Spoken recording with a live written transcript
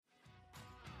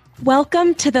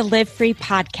Welcome to the Live Free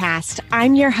podcast.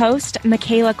 I'm your host,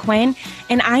 Michaela Quinn,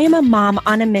 and I am a mom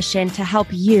on a mission to help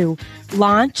you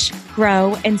launch,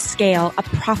 grow, and scale a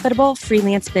profitable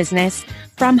freelance business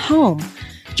from home.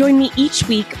 Join me each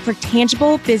week for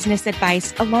tangible business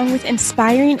advice along with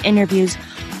inspiring interviews,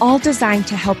 all designed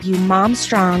to help you mom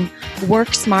strong,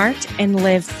 work smart, and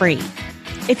live free.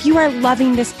 If you are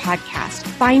loving this podcast,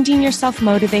 finding yourself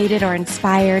motivated or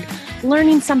inspired,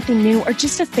 learning something new, or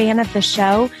just a fan of the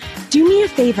show, do me a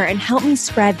favor and help me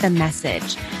spread the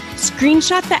message.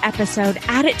 Screenshot the episode,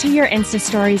 add it to your Insta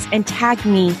stories, and tag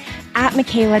me at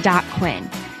Michaela.Quinn.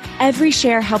 Every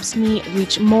share helps me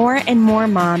reach more and more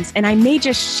moms, and I may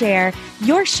just share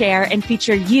your share and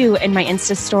feature you in my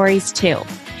Insta stories too,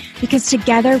 because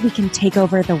together we can take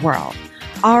over the world.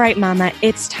 All right, mama,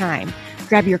 it's time.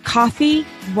 Grab your coffee,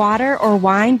 water, or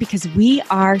wine because we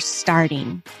are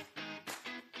starting.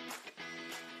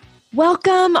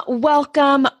 Welcome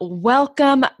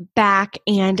back,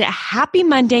 and happy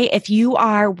Monday if you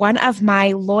are one of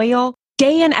my loyal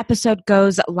Day an Episode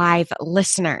Goes Live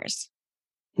listeners.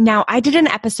 Now, I did an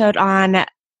episode on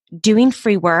doing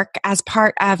free work as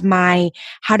part of my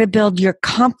How to Build Your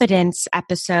Confidence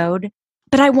episode,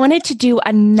 but I wanted to do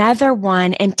another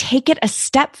one and take it a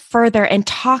step further and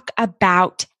talk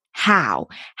about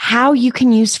how you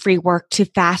can use free work to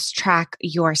fast track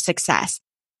your success.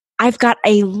 I've got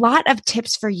a lot of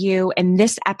tips for you in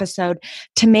this episode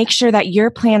to make sure that your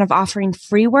plan of offering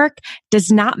free work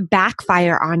does not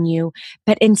backfire on you,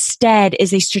 but instead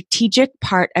is a strategic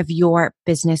part of your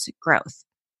business growth.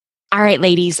 All right,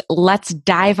 ladies, let's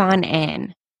dive on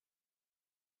in.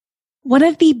 One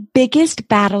of the biggest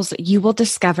battles you will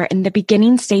discover in the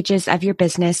beginning stages of your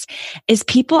business is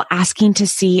people asking to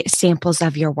see samples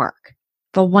of your work.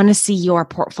 They'll want to see your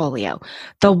portfolio.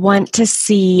 They'll want to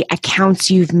see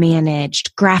accounts you've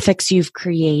managed, graphics you've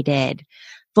created.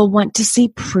 They'll want to see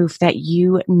proof that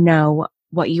you know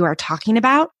what you are talking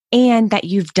about and that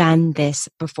you've done this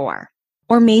before.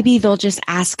 Or maybe they'll just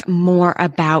ask more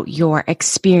about your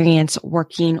experience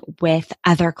working with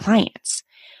other clients.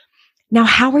 Now,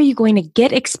 how are you going to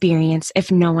get experience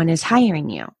if no one is hiring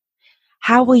you?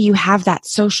 How will you have that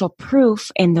social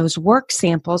proof in those work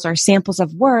samples or samples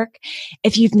of work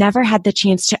if you've never had the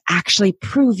chance to actually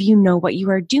prove you know what you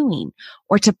are doing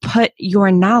or to put your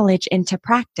knowledge into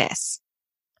practice?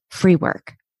 Free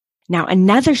work. Now,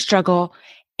 another struggle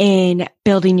in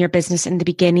building your business in the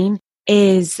beginning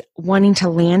is wanting to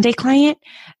land a client,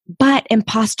 but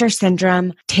imposter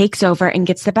syndrome takes over and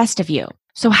gets the best of you.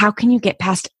 So how can you get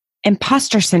past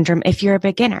imposter syndrome if you're a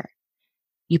beginner?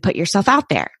 You put yourself out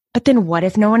there. But then what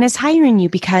if no one is hiring you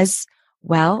because,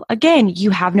 well, again, you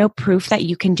have no proof that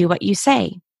you can do what you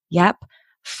say? Yep,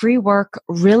 free work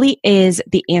really is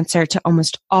the answer to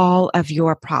almost all of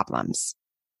your problems.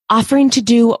 Offering to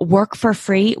do work for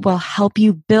free will help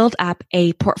you build up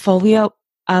a portfolio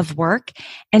of work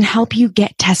and help you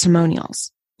get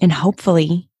testimonials and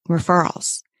hopefully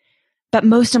referrals. But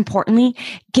most importantly,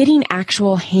 getting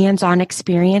actual hands-on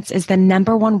experience is the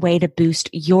number one way to boost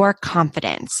your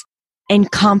confidence. And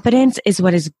confidence is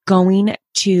what is going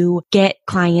to get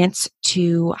clients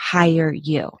to hire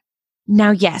you.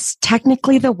 Now, yes,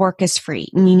 technically the work is free,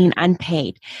 meaning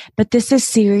unpaid, but this is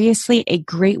seriously a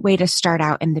great way to start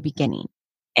out in the beginning.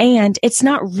 And it's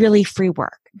not really free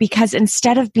work because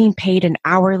instead of being paid an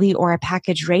hourly or a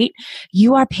package rate,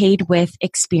 you are paid with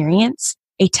experience,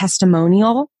 a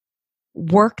testimonial,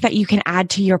 work that you can add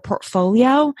to your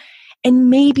portfolio,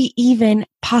 and maybe even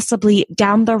possibly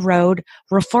down the road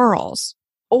referrals,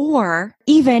 or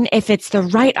even if it's the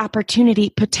right opportunity,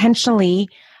 potentially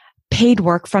paid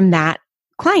work from that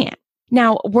client.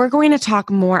 Now, we're going to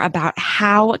talk more about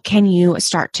how can you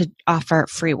start to offer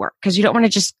free work, because you don't want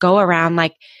to just go around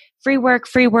like free work,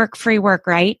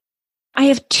 right? I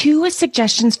have 2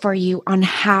 suggestions for you on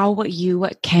how you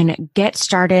can get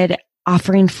started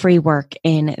offering free work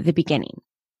in the beginning.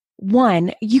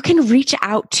 1, you can reach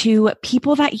out to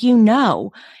people that you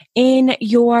know in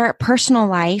your personal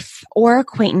life or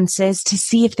acquaintances to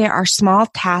see if there are small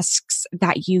tasks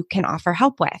that you can offer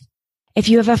help with. If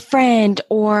you have a friend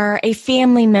or a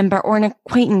family member or an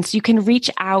acquaintance, you can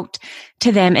reach out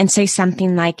to them and say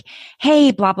something like, hey,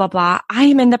 blah, blah, blah, I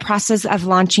am in the process of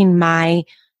launching my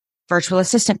virtual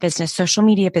assistant business, social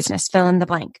media business, fill in the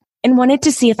blank, and wanted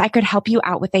to see if I could help you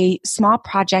out with a small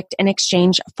project in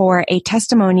exchange for a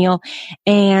testimonial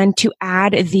and to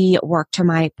add the work to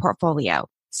my portfolio.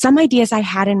 Some ideas I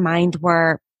had in mind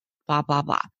were blah, blah,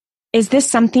 blah. Is this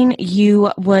something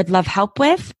you would love help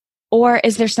with? Or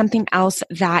is there something else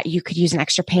that you could use an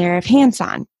extra pair of hands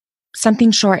on?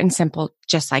 Something short and simple,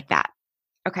 just like that.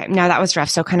 Okay, now that was rough.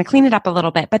 So kind of clean it up a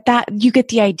little bit, but that you get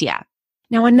the idea.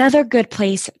 Now, another good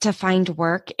place to find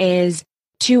work is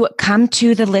to come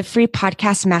to the Live Free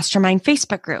Podcast Mastermind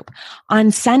Facebook group.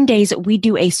 On Sundays, we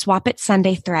do a Swap It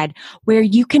Sunday thread where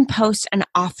you can post an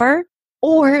offer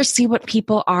or see what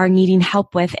people are needing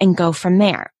help with and go from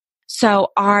there. So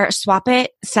our Swap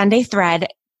It Sunday thread,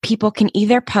 people can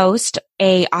either post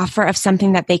a offer of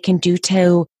something that they can do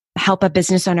to help a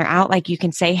business owner out. Like you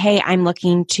can say, hey, I'm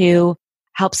looking to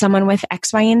help someone with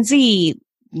X, Y, and Z.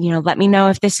 Let me know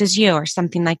if this is you or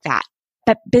something like that.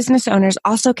 But business owners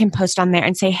also can post on there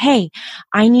and say, hey,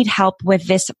 I need help with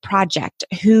this project.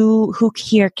 Who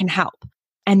here can help?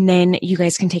 And then you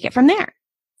guys can take it from there.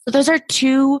 So those are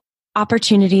 2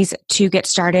 opportunities to get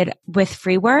started with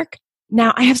free work.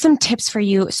 Now I have some tips for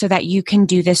you so that you can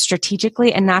do this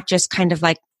strategically and not just kind of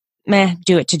like,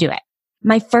 do it to do it.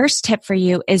 My first tip for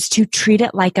you is to treat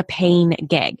it like a paying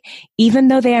gig. Even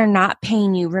though they are not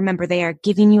paying you, remember they are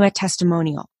giving you a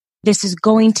testimonial. This is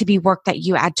going to be work that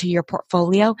you add to your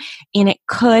portfolio, and it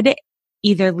could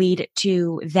either lead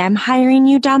to them hiring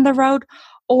you down the road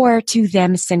or to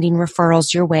them sending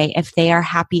referrals your way if they are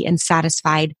happy and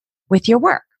satisfied with your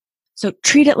work. So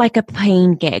treat it like a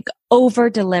paying gig,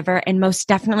 over deliver, and most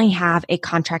definitely have a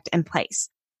contract in place.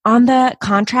 On the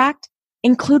contract,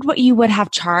 include what you would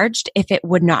have charged if it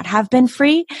would not have been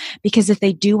free, because if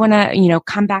they do want to,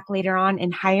 come back later on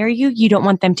and hire you, you don't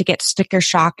want them to get sticker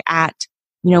shock at,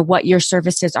 what your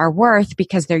services are worth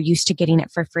because they're used to getting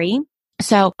it for free.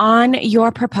 So on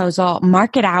your proposal,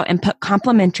 mark it out and put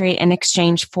complimentary in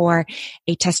exchange for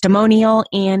a testimonial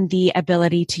and the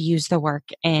ability to use the work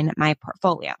in my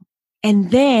portfolio.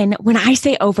 And then when I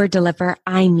say over deliver,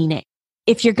 I mean it.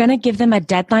 If you're going to give them a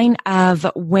deadline of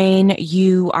when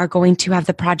you are going to have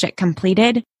the project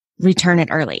completed, return it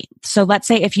early. So let's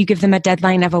say if you give them a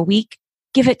deadline of a week,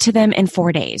 give it to them in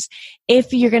 4 days.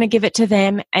 If you're going to give it to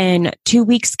them in 2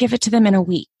 weeks, give it to them in a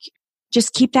week.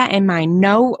 Just keep that in mind.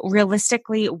 Know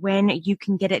realistically when you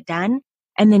can get it done.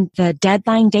 And then the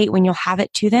deadline date when you'll have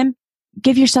it to them,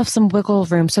 give yourself some wiggle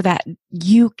room so that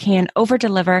you can over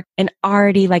deliver and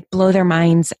already blow their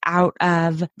minds out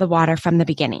of the water from the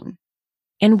beginning.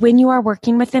 And when you are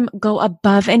working with them, go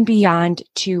above and beyond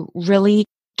to really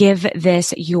give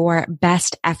this your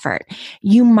best effort.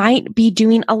 You might be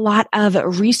doing a lot of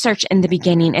research in the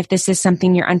beginning if this is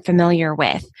something you're unfamiliar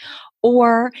with.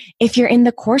 Or if you're in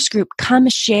the course group, come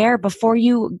share before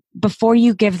you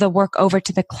give the work over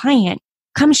to the client.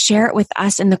 Come share it with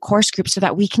us in the course group so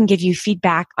that we can give you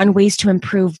feedback on ways to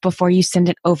improve before you send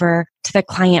it over to the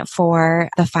client for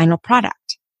the final product.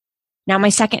 Now, my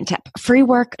second tip, free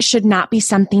work should not be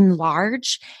something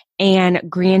large and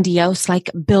grandiose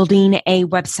like building a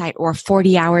website or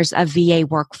 40 hours of VA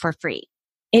work for free.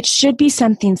 It should be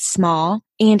something small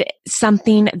and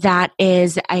something that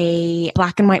is a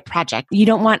black and white project. You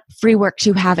don't want free work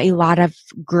to have a lot of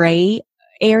gray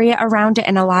area around it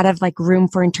and a lot of room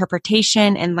for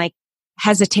interpretation and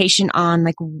hesitation on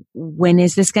when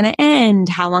is this going to end?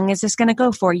 How long is this going to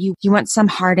go for? You want some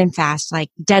hard and fast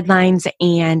deadlines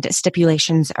and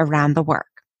stipulations around the work.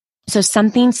 So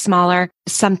something smaller,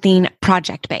 something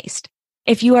project based.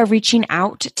 If you are reaching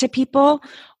out to people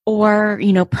or,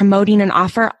 promoting an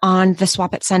offer on the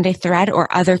Swap It Sunday thread or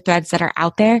other threads that are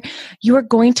out there, you are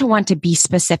going to want to be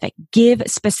specific. Give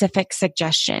specific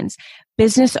suggestions.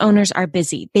 Business owners are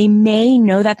busy. They may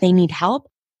know that they need help,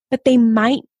 but they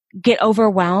might get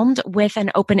overwhelmed with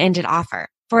an open-ended offer.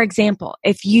 For example,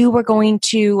 if you were going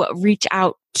to reach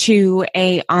out to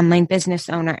a online business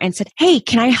owner and said, hey,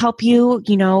 can I help you?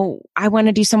 I want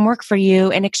to do some work for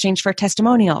you in exchange for a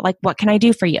testimonial. What can I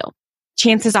do for you?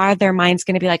 Chances are their mind's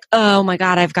going to be oh my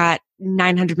God, I've got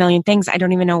 900 million things. I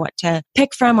don't even know what to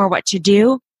pick from or what to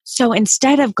do. So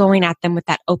instead of going at them with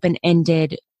that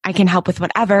open-ended, I can help with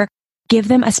whatever, give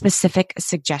them a specific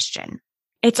suggestion.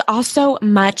 It's also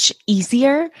much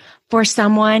easier for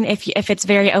someone, if it's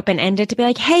very open-ended, to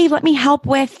be hey, let me help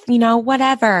with,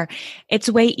 whatever. It's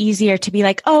way easier to be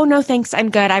oh, no, thanks.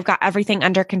 I'm good. I've got everything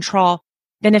under control.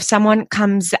 Than if someone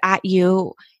comes at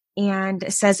you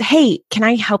and says, hey, can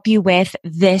I help you with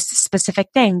this specific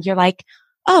thing? You're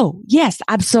oh, yes,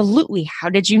 absolutely. How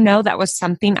did you know that was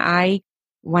something I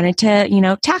wanted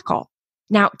to, tackle?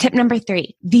 Now, tip number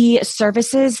 3, the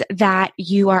services that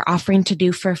you are offering to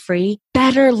do for free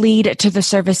better lead to the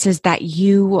services that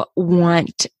you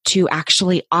want to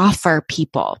actually offer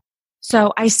people.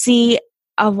 So I see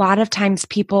a lot of times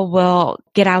people will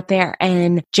get out there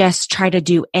and just try to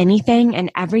do anything and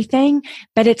everything,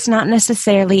 but it's not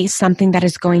necessarily something that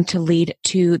is going to lead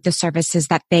to the services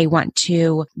that they want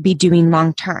to be doing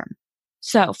long term.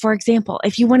 So, for example,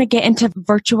 if you want to get into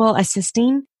virtual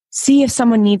assisting, See if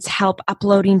someone needs help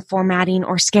uploading, formatting,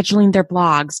 or scheduling their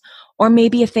blogs, or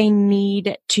maybe if they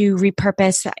need to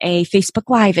repurpose a Facebook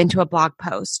Live into a blog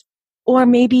post. Or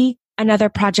maybe another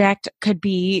project could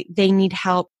be they need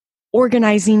help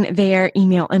organizing their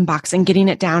email inbox and getting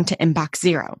it down to inbox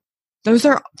zero. Those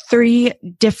are 3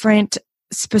 different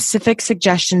specific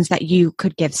suggestions that you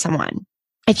could give someone.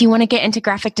 If you want to get into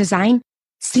graphic design,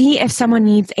 see if someone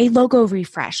needs a logo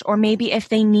refresh, or maybe if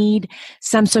they need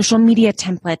some social media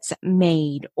templates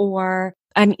made or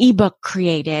an ebook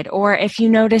created, or if you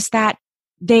notice that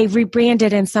they've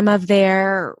rebranded and some of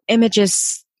their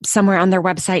images somewhere on their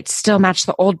website still match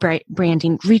the old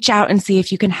branding, reach out and see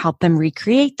if you can help them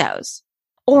recreate those.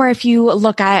 Or if you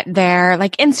look at their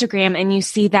Instagram and you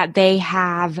see that they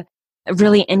have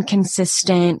really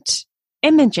inconsistent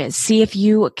images, see if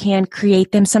you can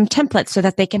create them some templates so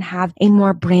that they can have a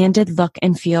more branded look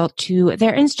and feel to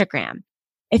their Instagram.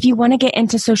 If you want to get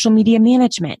into social media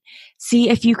management, see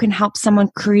if you can help someone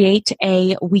create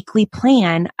a weekly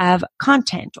plan of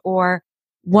content, or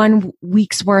 1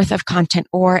 week's worth of content,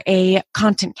 or a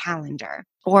content calendar,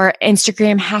 or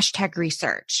Instagram hashtag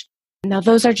research. Now,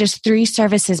 those are just 3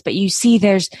 services, but you see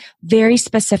there's very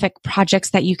specific projects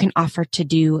that you can offer to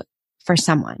do for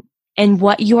someone. And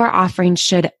what you are offering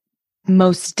should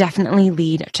most definitely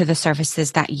lead to the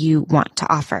services that you want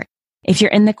to offer. If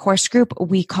you're in the course group,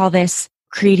 we call this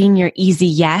creating your easy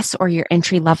yes, or your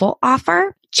entry level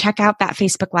offer. Check out that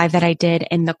Facebook Live that I did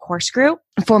in the course group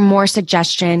for more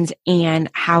suggestions and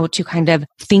how to kind of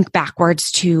think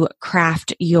backwards to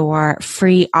craft your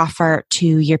free offer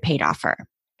to your paid offer.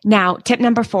 Now, tip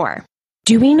number 4.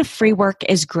 Doing free work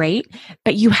is great,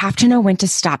 but you have to know when to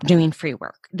stop doing free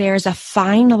work. There's a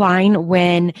fine line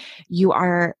when you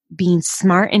are being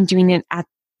smart and doing it at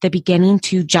the beginning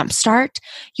to jumpstart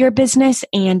your business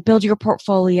and build your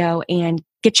portfolio and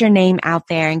get your name out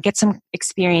there and get some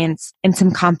experience and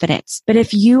some confidence. But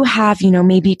if you have,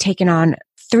 maybe taken on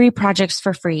 3 projects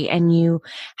for free and you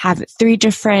have 3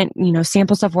 different,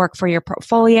 samples of work for your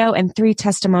portfolio and 3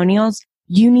 testimonials,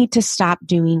 you need to stop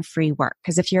doing free work.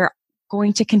 Because if you're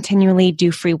going to continually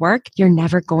do free work, you're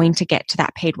never going to get to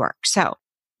that paid work. So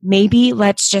maybe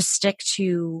let's just stick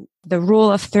to the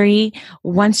rule of 3.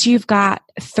 Once you've got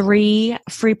 3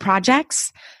 free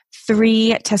projects,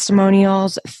 3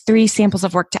 testimonials, 3 samples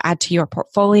of work to add to your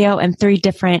portfolio, and 3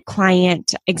 different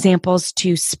client examples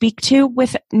to speak to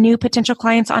with new potential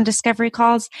clients on discovery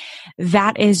calls,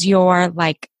 that is your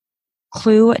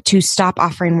clue to stop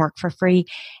offering work for free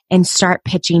and start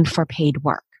pitching for paid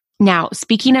work. Now,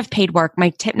 speaking of paid work,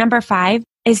 my tip number 5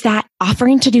 is that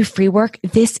offering to do free work,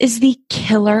 this is the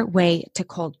killer way to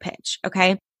cold pitch.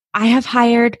 Okay. I have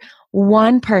hired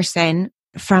one person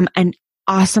from an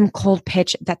awesome cold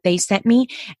pitch that they sent me.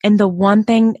 And the one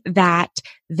thing that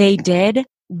they did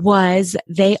was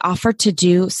they offered to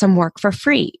do some work for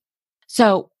free.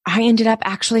 So I ended up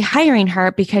actually hiring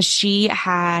her because she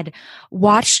had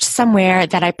watched somewhere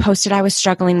that I posted I was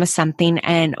struggling with something,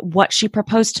 and what she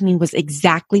proposed to me was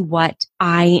exactly what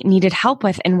I needed help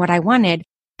with and what I wanted.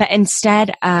 But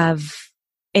instead of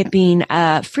it being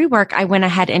free work, I went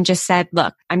ahead and just said,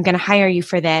 look, I'm going to hire you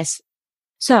for this.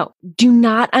 So do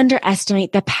not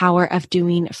underestimate the power of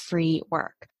doing free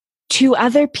work. 2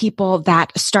 other people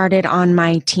that started on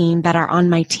my team, that are on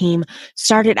my team,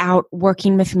 started out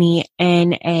working with me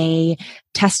in a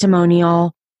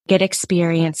testimonial, get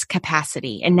experience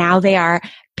capacity. And now they are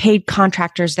paid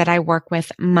contractors that I work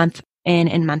with month in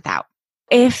and month out.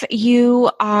 If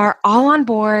you are all on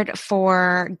board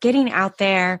for getting out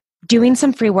there, doing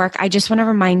some free work, I just want to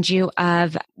remind you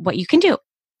of what you can do.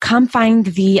 Come find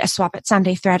the Swap It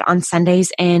Sunday thread on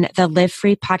Sundays in the Live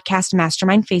Free Podcast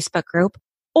Mastermind Facebook group,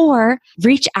 or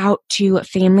reach out to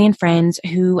family and friends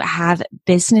who have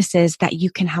businesses that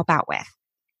you can help out with.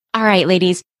 All right,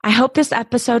 ladies, I hope this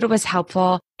episode was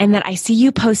helpful and that I see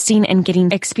you posting and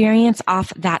getting experience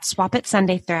off that Swap It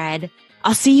Sunday thread.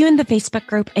 I'll see you in the Facebook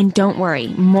group, and don't worry,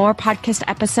 more podcast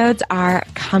episodes are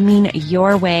coming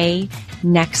your way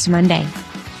next Monday.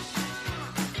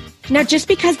 Now, just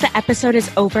because the episode is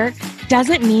over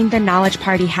doesn't mean the knowledge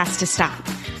party has to stop.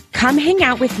 Come hang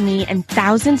out with me and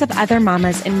thousands of other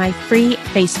mamas in my free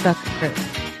Facebook group.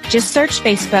 Just search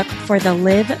Facebook for the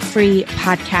Live Free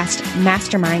Podcast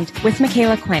Mastermind with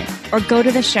Michaela Quinn, or go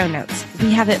to the show notes.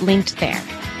 We have it linked there.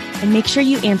 And make sure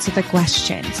you answer the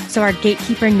questions so our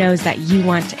gatekeeper knows that you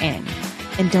want in.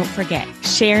 And don't forget,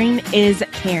 sharing is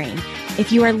caring.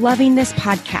 If you are loving this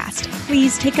podcast,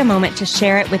 please take a moment to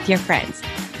share it with your friends.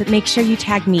 But make sure you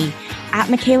tag me at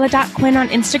Michaela.Quinn on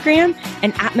Instagram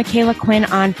and at Michaela Quinn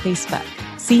on Facebook.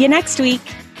 See you next week.